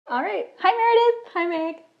All right. Hi, Meredith. Hi,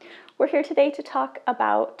 Meg. We're here today to talk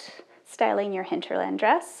about styling your Hinterland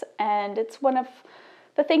dress, and it's one of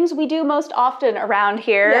the things we do most often around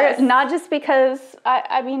here. Yes. Not just because,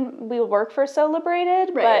 I mean, we work for So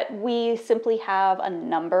Liberated, Right. but we simply have a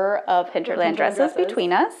number of Hinterland dresses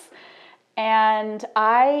between us. And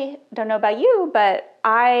I don't know about you, but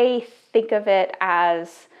I think of it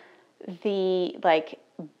as the,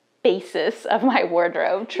 basis of my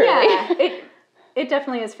wardrobe, truly. Yeah, it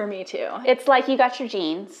definitely is for me, too. It's like you got your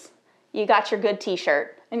jeans, you got your good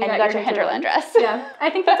t-shirt, and you got your Hinterland dress. Yeah, I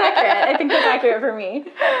think that's accurate. I think that's accurate for me.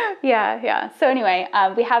 Yeah. So anyway,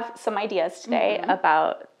 we have some ideas today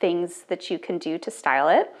about things that you can do to style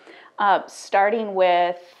it, starting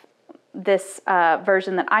with this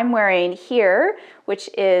version that I'm wearing here, which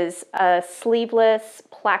is a sleeveless,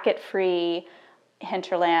 placket-free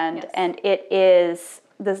Hinterland, Yes. and it is...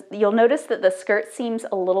 You'll notice that the skirt seems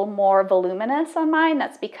a little more voluminous on mine.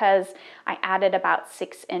 That's because I added about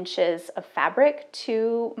 6 inches of fabric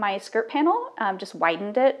to my skirt panel, just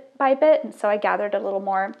widened it by a bit, and so I gathered a little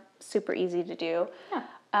more. Super easy to do.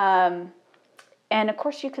 Yeah. And of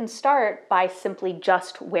course you can start by simply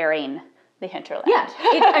just wearing the Hinterland. Yeah,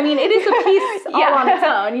 it is a piece all on its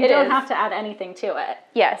own. You don't is. have to add anything to it.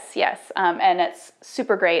 Yes. And it's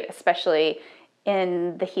super great, especially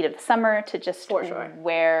in the heat of the summer, to just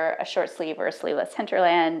wear a short sleeve or a sleeveless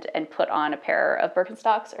Hinterland and put on a pair of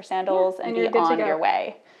Birkenstocks or sandals and be on your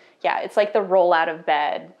way. Yeah, it's like the roll out of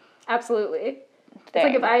bed. Absolutely. Thing. It's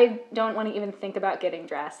like if I don't want to even think about getting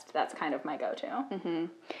dressed, that's kind of my go-to. Mm-hmm. You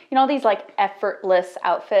know, these like effortless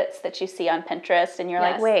outfits that you see on Pinterest, and you're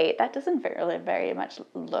like, wait, that doesn't very much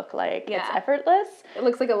look like it's effortless. It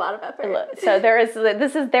looks like a lot of effort. So there is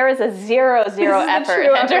a zero effort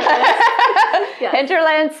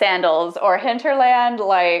Hinterland sandals or Hinterland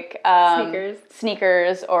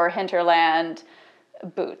sneakers or Hinterland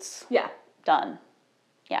boots. Yeah. Done.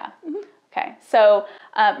 Yeah. Mm-hmm. Okay, so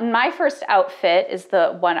my first outfit is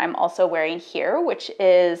the one I'm also wearing here, which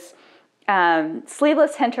is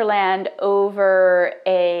sleeveless Hinterland over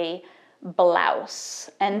a blouse.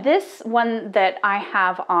 And this one that I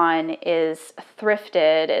have on is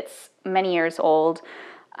thrifted. It's many years old,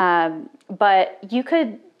 but you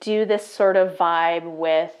could do this sort of vibe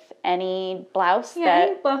with any blouse.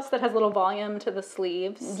 Any blouse that has a little volume to the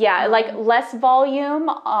sleeves. Yeah, like less volume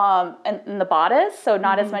in the bodice, so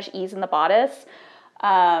not as much ease in the bodice,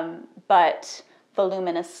 but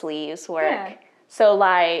voluminous sleeves work. Yeah. So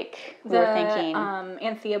like we were thinking...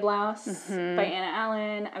 Anthea blouse by Anna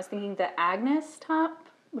Allen. I was thinking the Agnes top,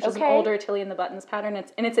 which is an older Tilly in the Buttons pattern.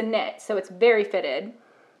 It's a knit, so it's very fitted.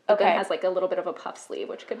 But then has like a little bit of a puff sleeve,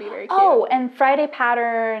 which could be very cute. Oh, and Friday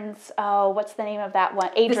Patterns, what's the name of that one?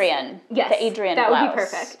 Adrian. The Adrian that blouse would be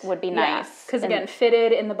perfect. Would be nice. Because again,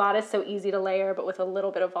 fitted in the bodice, so easy to layer, but with a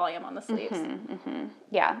little bit of volume on the sleeves.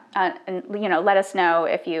 Yeah, and let us know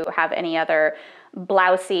if you have any other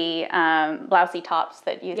blousy tops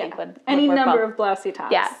that you think would any work number well. of blousy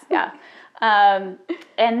tops. Yeah.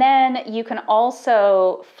 And then you can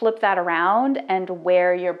also flip that around and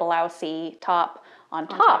wear your blousy top on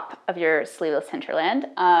top of your sleeveless Hinterland.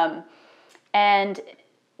 And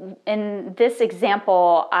in this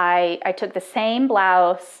example, I took the same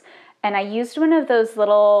blouse and I used one of those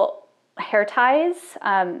little hair ties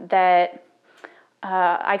that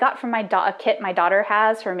I got from a kit my daughter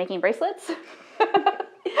has for making bracelets. I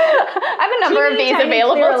have a number of these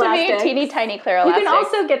available to me. Teeny tiny clear elastics. You can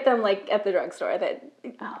also get them like at the drugstore.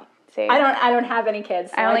 See? I don't have any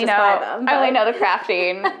kids, so I only know the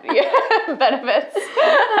crafting benefits.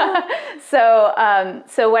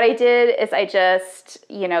 So what I did is I just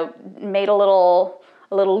made a little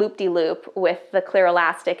loop-de-loop with the clear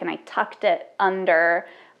elastic, and I tucked it under,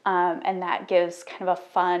 and that gives kind of a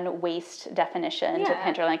fun waist definition to the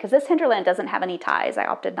Hinterland, because this Hinterland doesn't have any ties. I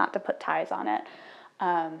opted not to put ties on it.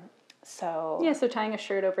 So tying a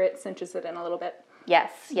shirt over it cinches it in a little bit.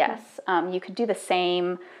 Yes. You could do the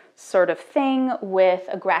same sort of thing with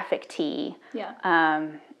a graphic tee. Yeah.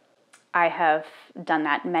 I have done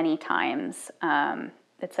that many times.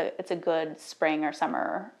 It's a good spring or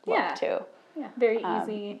summer look too. Yeah, very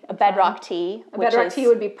easy. A bedrock tee. A bedrock tee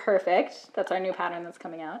would be perfect. That's our new pattern that's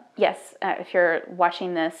coming out. Yes, if you're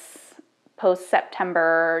watching this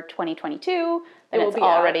post-September 2022, then it's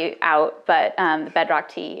already out. But the bedrock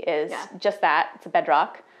tee is just that. It's a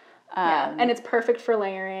bedrock. And it's perfect for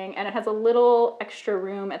layering, and it has a little extra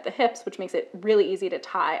room at the hips, which makes it really easy to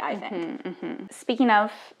tie, I think. Speaking of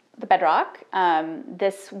the bedrock,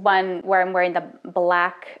 this one where I'm wearing the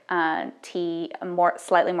black tee,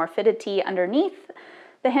 slightly more fitted tee underneath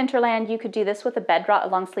the Hinterland, you could do this with a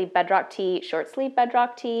long sleeve bedrock tee, short sleeve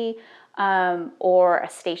bedrock tee. or a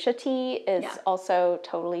Stacia tee is also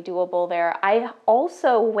totally doable there. I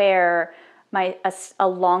also wear a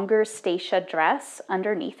longer Stacia dress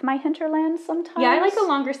underneath my Hinterland sometimes. Yeah, I like a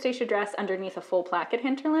longer Stacia dress underneath a full placket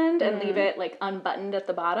Hinterland and leave it like unbuttoned at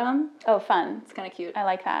the bottom. Oh, fun. It's kind of cute. I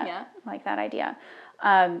like that. Yeah. I like that idea.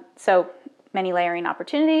 So many layering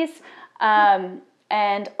opportunities.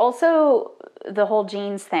 And also the whole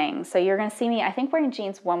jeans thing. So you're going to see me, I think, wearing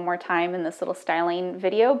jeans one more time in this little styling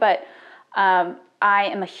video, but I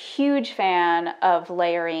am a huge fan of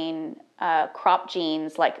layering crop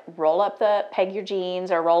jeans, like peg your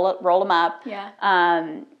jeans or roll them up. Yeah.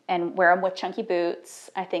 And wear them with chunky boots.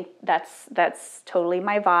 I think that's totally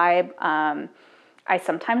my vibe. I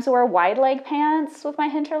sometimes wear wide leg pants with my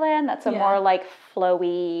Hinterland. That's a more like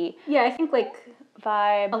flowy. Yeah, I think like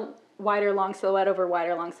vibe. A wider long silhouette over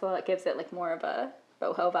wider long silhouette gives it like more of a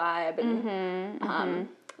boho vibe. And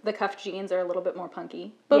the cuffed jeans are a little bit more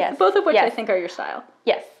punky. Both of which I think are your style.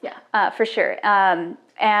 Yes. Yeah. For sure.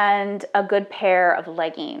 And a good pair of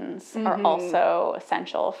leggings are also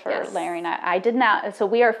essential for layering. I did not. So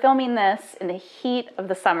we are filming this in the heat of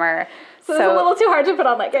the summer. So it's a little too hard to put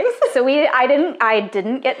on leggings. So I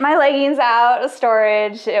didn't get my leggings out of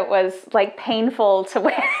storage. It was like painful to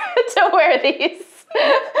wear these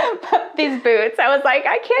boots. I was like,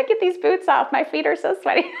 I can't get these boots off. My feet are so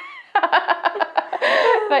sweaty.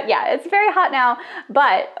 But yeah, it's very hot now.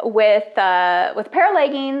 But with a pair of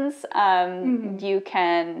leggings, you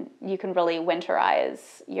can really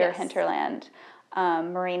winterize your Hinterland.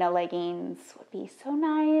 Merino leggings would be so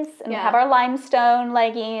nice. And we have our limestone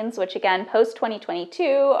leggings, which again, post 2022.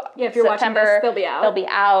 Yeah, if you're watching this, they'll be out. They'll be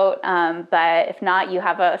out. But if not, you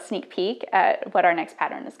have a sneak peek at what our next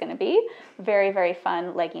pattern is going to be. Very, very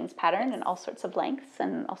fun leggings pattern and all sorts of lengths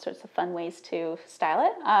and all sorts of fun ways to style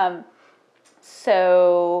it.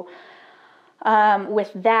 So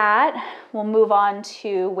with that, we'll move on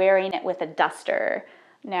to wearing it with a duster.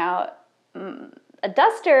 Now, a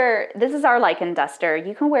duster, this is our lichen duster.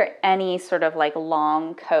 You can wear any sort of like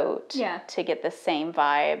long coat to get the same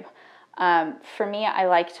vibe. For me, I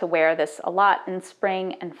like to wear this a lot in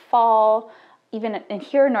spring and fall. Even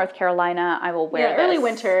here in North Carolina, I will wear this. Early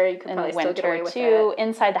winter, you can probably still get away with it.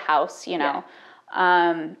 Inside the house, you know.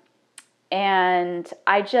 And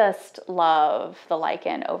I just love the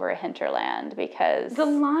lichen over a Hinterland because the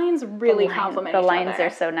lines really complement each other. The lines are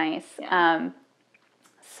so nice. Yeah.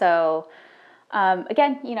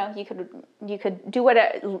 Again, you know, you could do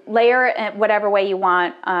layer it whatever way you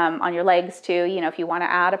want on your legs too. You know, if you want to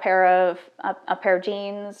add a pair of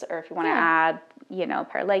jeans, or if you want to add, you know, a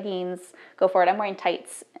pair of leggings, go for it. I'm wearing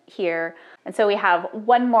tights here, and so we have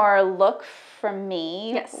one more look from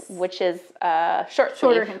me, which is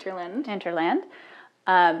shorter Hinterland.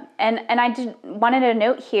 And I wanted to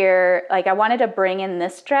note here, like I wanted to bring in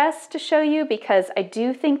this dress to show you because I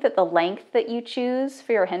do think that the length that you choose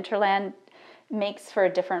for your Hinterland makes for a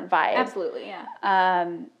different vibe. Absolutely, yeah.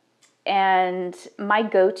 And my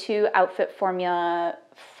go-to outfit formula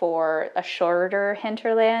for a shorter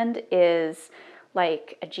Hinterland is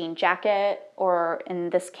like a jean jacket, or in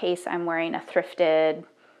this case, I'm wearing a thrifted,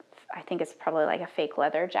 I think it's probably like a fake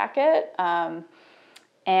leather jacket.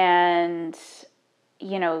 And,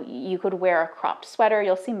 you know, you could wear a cropped sweater.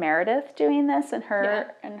 You'll see Meredith doing this in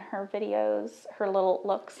her videos, her little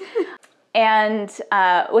looks. And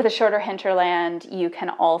with a shorter Hinterland, you can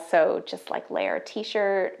also just like layer a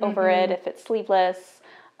t-shirt over it if it's sleeveless,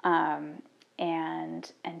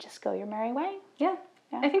 and just go your merry way. Yeah.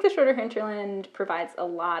 I think the shorter Hinterland provides a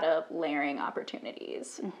lot of layering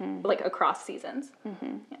opportunities, like across seasons.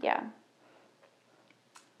 Yeah.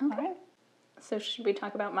 Okay. All right. So should we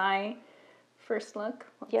talk about my first look?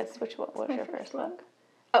 Yes. What was your first look?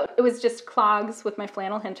 Oh, it was just clogs with my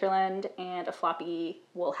flannel Hinterland and a floppy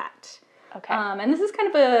wool hat. Okay. And this is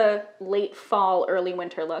kind of a late fall, early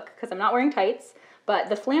winter look because I'm not wearing tights, but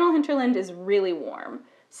the flannel Hinterland is really warm.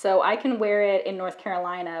 So I can wear it in North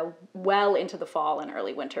Carolina well into the fall and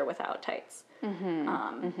early winter without tights.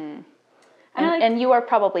 And you are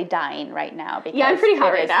probably dying right now because I'm pretty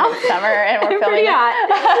hot right now. Summer and we're I'm filming pretty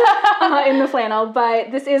hot in the flannel,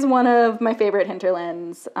 but this is one of my favorite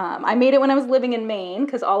Hinterlands. I made it when I was living in Maine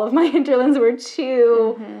because all of my Hinterlands were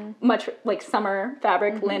too much like summer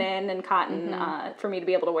fabric, linen, and cotton for me to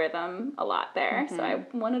be able to wear them a lot there. So I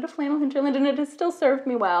wanted a flannel Hinterland, and it has still served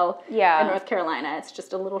me well in North Carolina. It's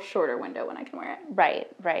just a little shorter window when I can wear it.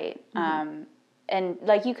 Right. And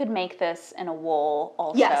like you could make this in a wool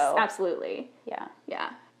also. Yes, absolutely. Yeah.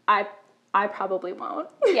 I probably won't.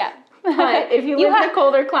 Yeah. But if you live in a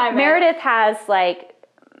colder climate. Meredith has like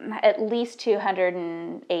at least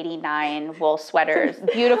 289 wool sweaters,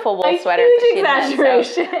 beautiful wool sweaters. Huge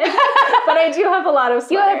exaggeration. But I do have a lot of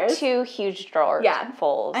sweaters. You have 2 huge drawers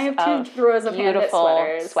fulls. I have 2 drawers of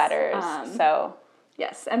beautiful sweaters. So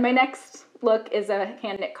yes, and my next look is a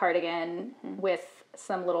hand knit cardigan with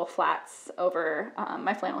some little flats over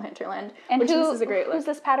my flannel hinterland. And this is a great look. Who's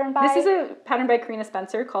this pattern by? This is a pattern by Karina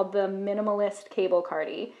Spencer called the Minimalist Cable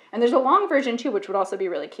Cardi. And there's a long version too, which would also be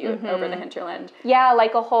really cute over the hinterland. Yeah,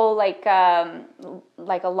 like a whole like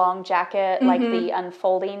a long jacket, like the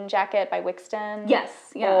unfolding jacket by Wixton. Yes,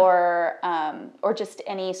 yeah. Or just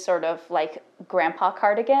any sort of like grandpa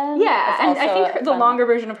cardigan. Yeah, and I think the longer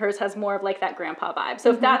version of hers has more of like that grandpa vibe.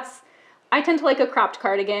 So if that's, I tend to like a cropped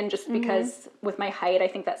cardigan just because with my height, I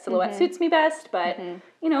think that silhouette suits me best. But,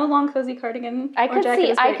 you know, a long cozy cardigan I could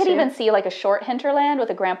even see like a short hinterland with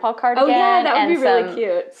a grandpa cardigan. Oh yeah, that would be really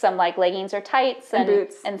cute. Some like leggings or tights and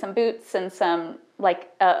boots. And some boots and some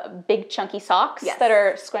like big chunky socks that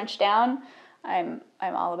are scrunched down. I'm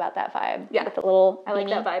all about that vibe. Yeah. With a little I like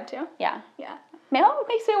that vibe too. Yeah. Yeah. Now it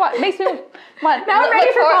makes me want now I'm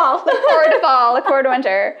ready for fall. Look forward to fall. Look forward to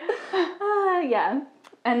winter. Yeah.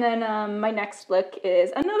 And then my next look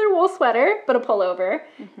is another wool sweater, but a pullover.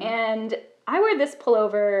 And I wear this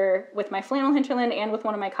pullover with my flannel hinterland and with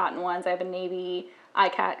one of my cotton ones. I have a navy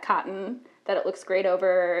iCat cotton that it looks great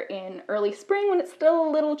over in early spring when it's still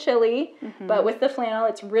a little chilly. But with the flannel,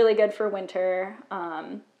 it's really good for winter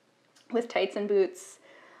with tights and boots.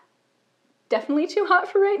 Definitely too hot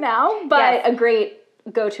for right now, but a great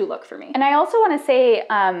go-to look for me. And I also want to say,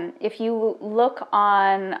 if you look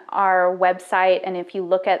on our website and if you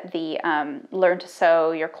look at the Learn to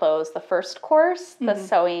Sew Your Clothes, the first course, the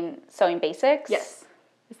sewing basics. Yes.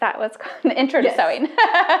 Is that what's called? The intro to sewing.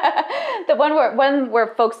 The one where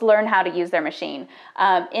folks learn how to use their machine.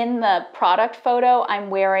 In the product photo, I'm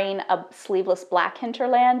wearing a sleeveless black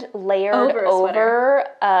hinterland layered over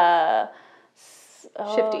a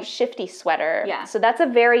shifty sweater. Yeah. So that's a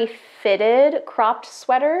very fitted cropped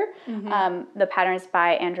sweater. The pattern is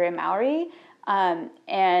by Andrea Mowry.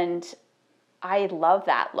 And I love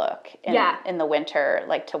that look in the winter,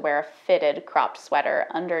 like to wear a fitted cropped sweater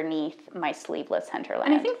underneath my sleeveless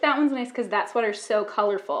hinterland. And I think that one's nice because that sweater's so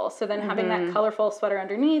colorful. So then having that colorful sweater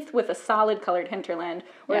underneath with a solid colored hinterland,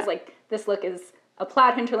 whereas like this look is a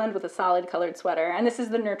plaid hinterland with a solid colored sweater. And this is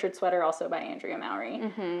the Nurtured Sweater also by Andrea Mowry.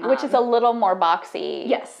 Which is a little more boxy.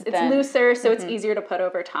 Yes, it's looser, so it's easier to put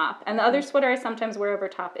over top. And the other sweater I sometimes wear over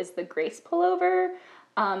top is the Grace Pullover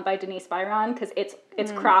by Denise Byron, because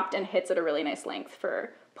it's cropped and hits at a really nice length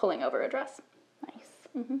for pulling over a dress. Nice.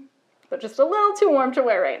 But just a little too warm to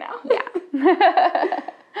wear right now. Yeah.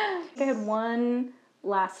 I had one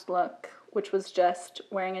last look, which was just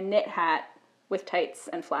wearing a knit hat with tights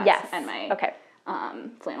and flats and my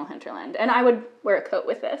flannel hinterland. And I would wear a coat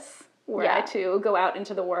with this were I to go out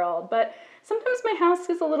into the world. But sometimes my house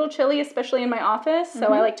is a little chilly, especially in my office, so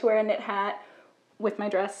I like to wear a knit hat with my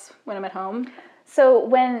dress when I'm at home. So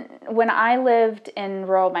when I lived in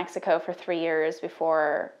rural Mexico for 3 years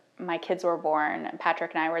before my kids were born, and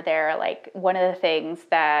Patrick and I were there, like one of the things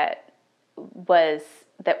that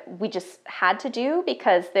we just had to do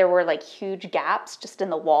because there were like huge gaps just in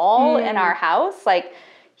the wall in our house. Like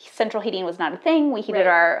central heating was not a thing. We heated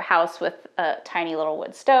our house with a tiny little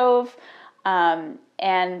wood stove. And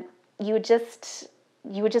you would just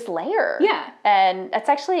layer. Yeah. And that's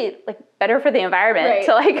actually like better for the environment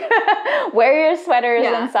to like wear your sweaters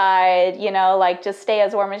inside, you know, like just stay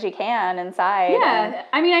as warm as you can inside. Yeah.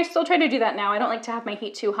 I mean, I still try to do that now. I don't like to have my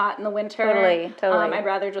heat too hot in the winter. Totally. I'd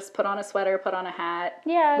rather just put on a sweater, put on a hat,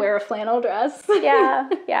 wear a flannel dress.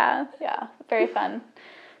 Yeah. Very fun.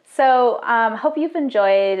 So, hope you've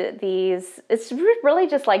enjoyed these. It's really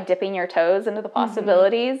just like dipping your toes into the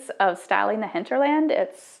possibilities of styling the hinterland.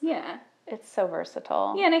 It's so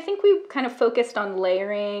versatile. Yeah, and I think we kind of focused on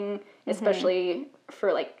layering, especially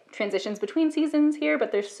for like transitions between seasons here,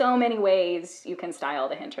 but there's so many ways you can style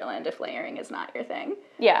the hinterland if layering is not your thing.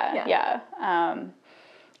 Yeah.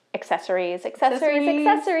 Accessories.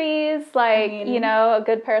 Like, you know, a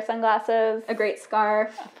good pair of sunglasses. A great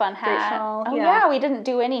scarf. A fun hat. Great shawl. Oh, yeah, we didn't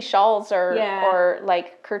do any shawls or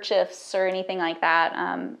like kerchiefs or anything like that.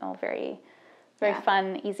 All very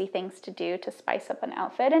fun, easy things to do to spice up an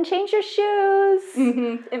outfit and change your shoes.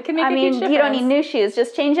 It can make a huge difference. You don't need new shoes.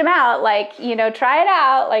 Just change them out. Like, you know, try it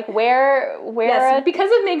out. Like, wear. Yes, because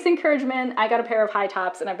of Meg's encouragement, I got a pair of high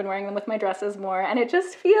tops and I've been wearing them with my dresses more, and it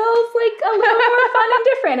just feels like a little more fun and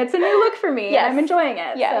different. It's a new look for me. And I'm enjoying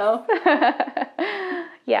it. Yes. So.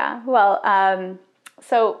 Yeah. Well.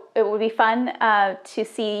 So it would be fun to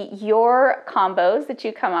see your combos that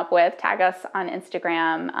you come up with. Tag us on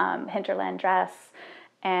Instagram, Hinterland Dress,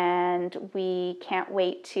 And we can't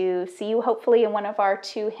wait to see you hopefully in one of our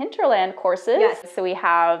 2 Hinterland courses. Yes. So we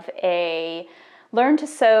have a Learn to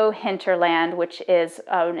Sew Hinterland, which is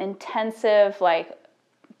an intensive, like,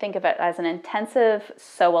 think of it as an intensive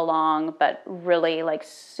sew along, but really like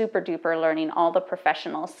super duper learning all the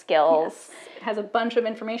professional skills. Yes. It has a bunch of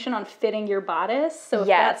information on fitting your bodice. So if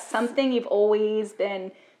that's something you've always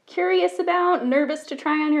been curious about, nervous to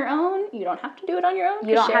try on your own, you don't have to do it on your own.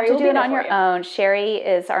 You don't have to do it on your own. Sherry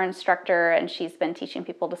is our instructor, and she's been teaching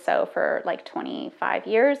people to sew for like 25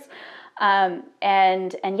 years. And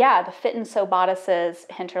yeah, the Fit and Sew Bodices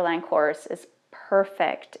Hinterland course is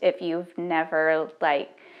perfect if you've never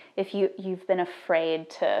if you've been afraid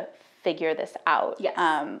to figure this out. Yes.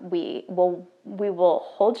 We will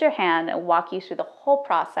hold your hand and walk you through the whole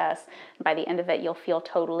process. And by the end of it, you'll feel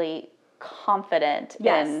totally confident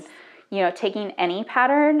in, taking any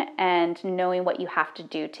pattern and knowing what you have to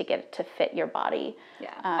do to get it to fit your body.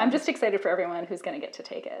 Yeah. I'm just excited for everyone who's going to get to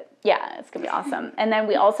take it. Yeah, it's going to be awesome. And then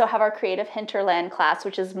we also have our Creative Hinterland class,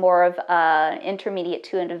 which is more of an intermediate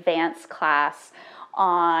to an advanced class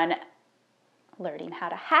on learning how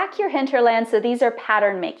to hack your hinterland. So these are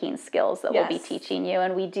pattern making skills that we'll be teaching you.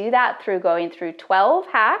 And we do that through going through 12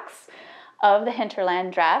 hacks of the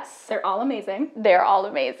Hinterland dress. They're all amazing. They're all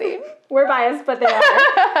amazing. We're biased, but they are.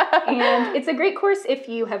 And it's a great course if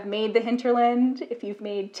you have made the hinterland, if you've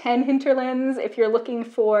made 10 hinterlands, if you're looking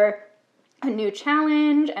for a new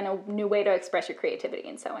challenge and a new way to express your creativity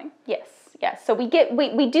in sewing. Yes. Yes, so we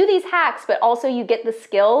do these hacks, but also you get the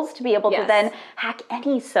skills to be able to then hack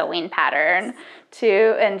any sewing pattern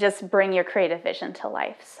and just bring your creative vision to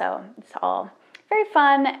life. So it's all very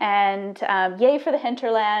fun, and yay for the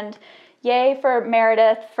Hinterland. Yay for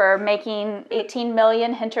Meredith for making 18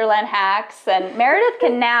 million Hinterland hacks. And Meredith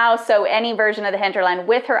can now sew any version of the Hinterland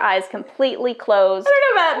with her eyes completely closed. I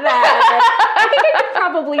don't know about that. I think I could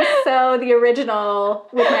probably sew the original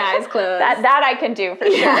with my eyes closed. That I can do for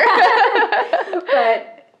sure.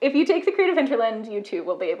 But if you take the Creative Hinterland, you too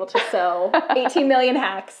will be able to sew 18 million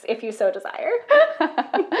hacks if you so desire.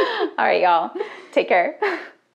 All right, y'all. Take care.